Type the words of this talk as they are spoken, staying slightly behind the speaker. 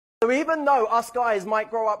So even though us guys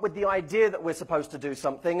might grow up with the idea that we're supposed to do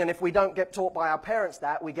something, and if we don't get taught by our parents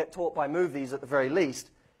that, we get taught by movies at the very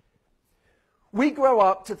least, we grow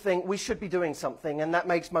up to think we should be doing something, and that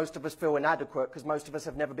makes most of us feel inadequate because most of us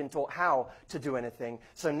have never been taught how to do anything.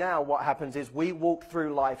 So now what happens is we walk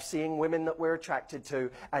through life seeing women that we're attracted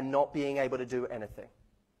to and not being able to do anything.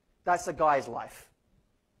 That's a guy's life.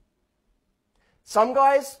 Some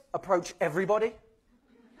guys approach everybody.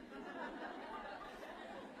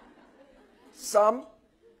 Some.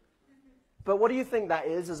 But what do you think that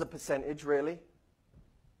is as a percentage, really?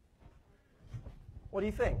 What do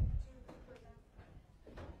you think?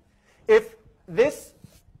 If this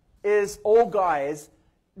is all guys,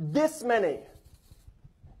 this many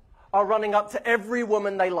are running up to every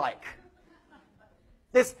woman they like.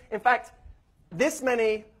 In fact, this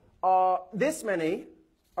many are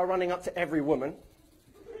running up to every woman.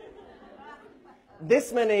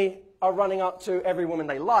 This many are running up to every woman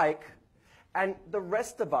they like. And the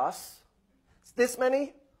rest of us, this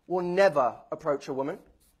many, will never approach a woman.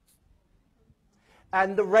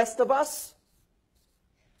 And the rest of us,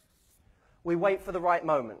 we wait for the right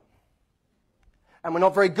moment. And we're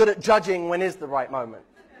not very good at judging when is the right moment.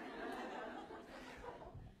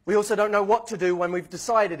 We also don't know what to do when we've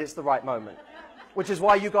decided it's the right moment. Which is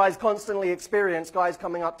why you guys constantly experience guys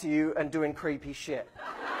coming up to you and doing creepy shit.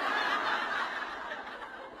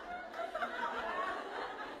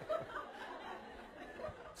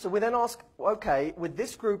 So we then ask, okay, with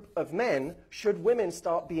this group of men, should women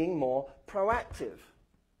start being more proactive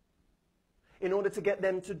in order to get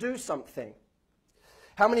them to do something?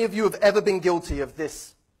 How many of you have ever been guilty of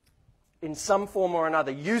this in some form or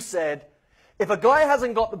another? You said, if a guy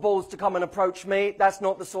hasn't got the balls to come and approach me, that's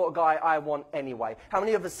not the sort of guy I want anyway. How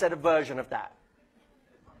many of us said a version of that?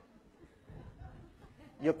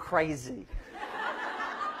 You're crazy.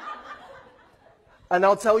 And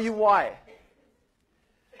I'll tell you why.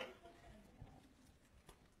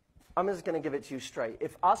 I'm just going to give it to you straight.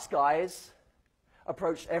 If us guys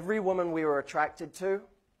approached every woman we were attracted to,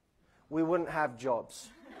 we wouldn't have jobs.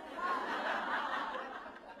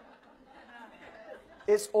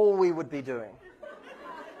 It's all we would be doing.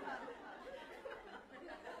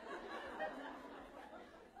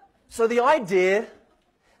 So the idea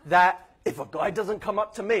that if a guy doesn't come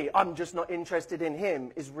up to me, I'm just not interested in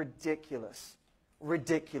him is ridiculous.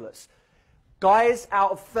 Ridiculous. Guys,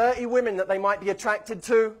 out of 30 women that they might be attracted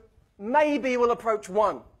to, maybe we'll approach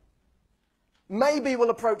one. Maybe we'll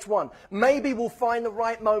approach one. Maybe we'll find the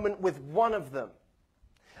right moment with one of them.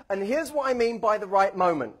 And here's what I mean by the right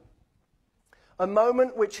moment. A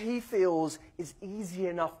moment which he feels is easy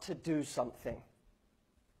enough to do something.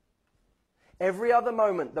 Every other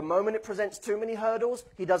moment, the moment it presents too many hurdles,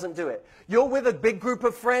 he doesn't do it. You're with a big group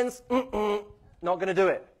of friends, not going to do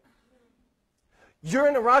it. You're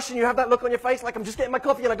in a rush and you have that look on your face like I'm just getting my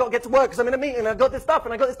coffee and I've got to get to work because I'm in a meeting and I've got this stuff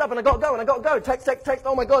and I've got this stuff and I've got to go and I've got to go. Text, text, text.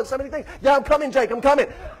 Oh my God, so many things. Yeah, I'm coming, Jake. I'm coming.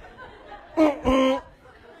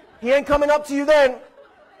 He ain't coming up to you then.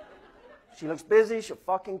 She looks busy. She'll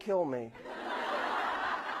fucking kill me.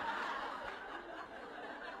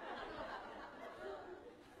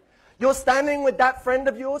 You're standing with that friend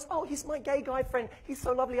of yours. Oh, he's my gay guy friend. He's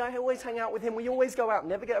so lovely. I always hang out with him. We always go out.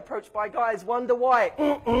 Never get approached by guys. Wonder why.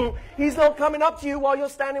 He's not coming up to you while you're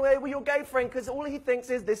standing there with your gay friend because all he thinks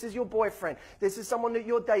is this is your boyfriend. This is someone that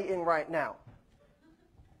you're dating right now.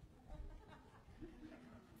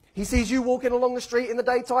 He sees you walking along the street in the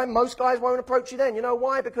daytime. Most guys won't approach you then. You know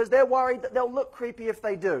why? Because they're worried that they'll look creepy if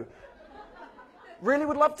they do. Really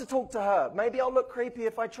would love to talk to her. Maybe I'll look creepy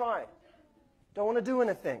if I try. Don't want to do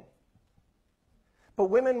anything. But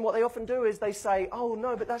women, what they often do is they say, oh,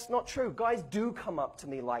 no, but that's not true. Guys do come up to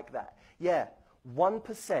me like that. Yeah,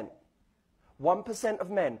 1%. 1% of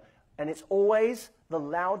men. And it's always the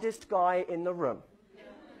loudest guy in the room.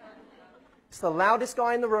 It's the loudest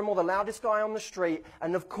guy in the room or the loudest guy on the street.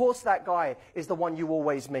 And, of course, that guy is the one you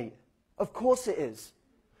always meet. Of course it is.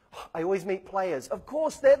 I always meet players. Of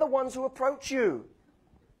course, they're the ones who approach you.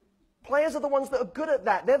 Players are the ones that are good at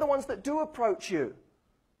that. They're the ones that do approach you.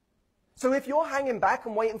 So if you're hanging back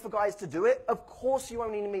and waiting for guys to do it, of course you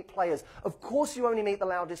only meet players. Of course you only meet the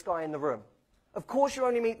loudest guy in the room. Of course you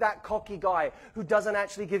only meet that cocky guy who doesn't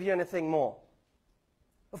actually give you anything more.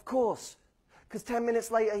 Of course. Because 10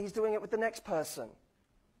 minutes later he's doing it with the next person.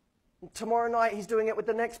 And tomorrow night he's doing it with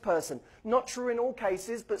the next person. Not true in all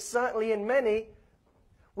cases, but certainly in many.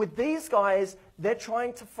 With these guys, they're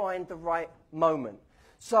trying to find the right moment.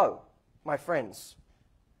 So, my friends,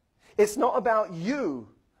 it's not about you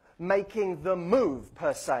making the move,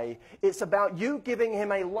 per se. It's about you giving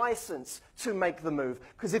him a license to make the move.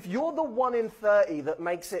 Because if you're the 1 in 30 that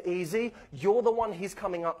makes it easy, you're the one he's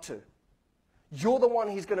coming up to. You're the one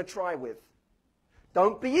he's going to try with.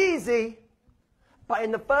 Don't be easy, but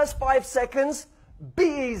in the first 5 seconds,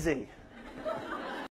 be easy.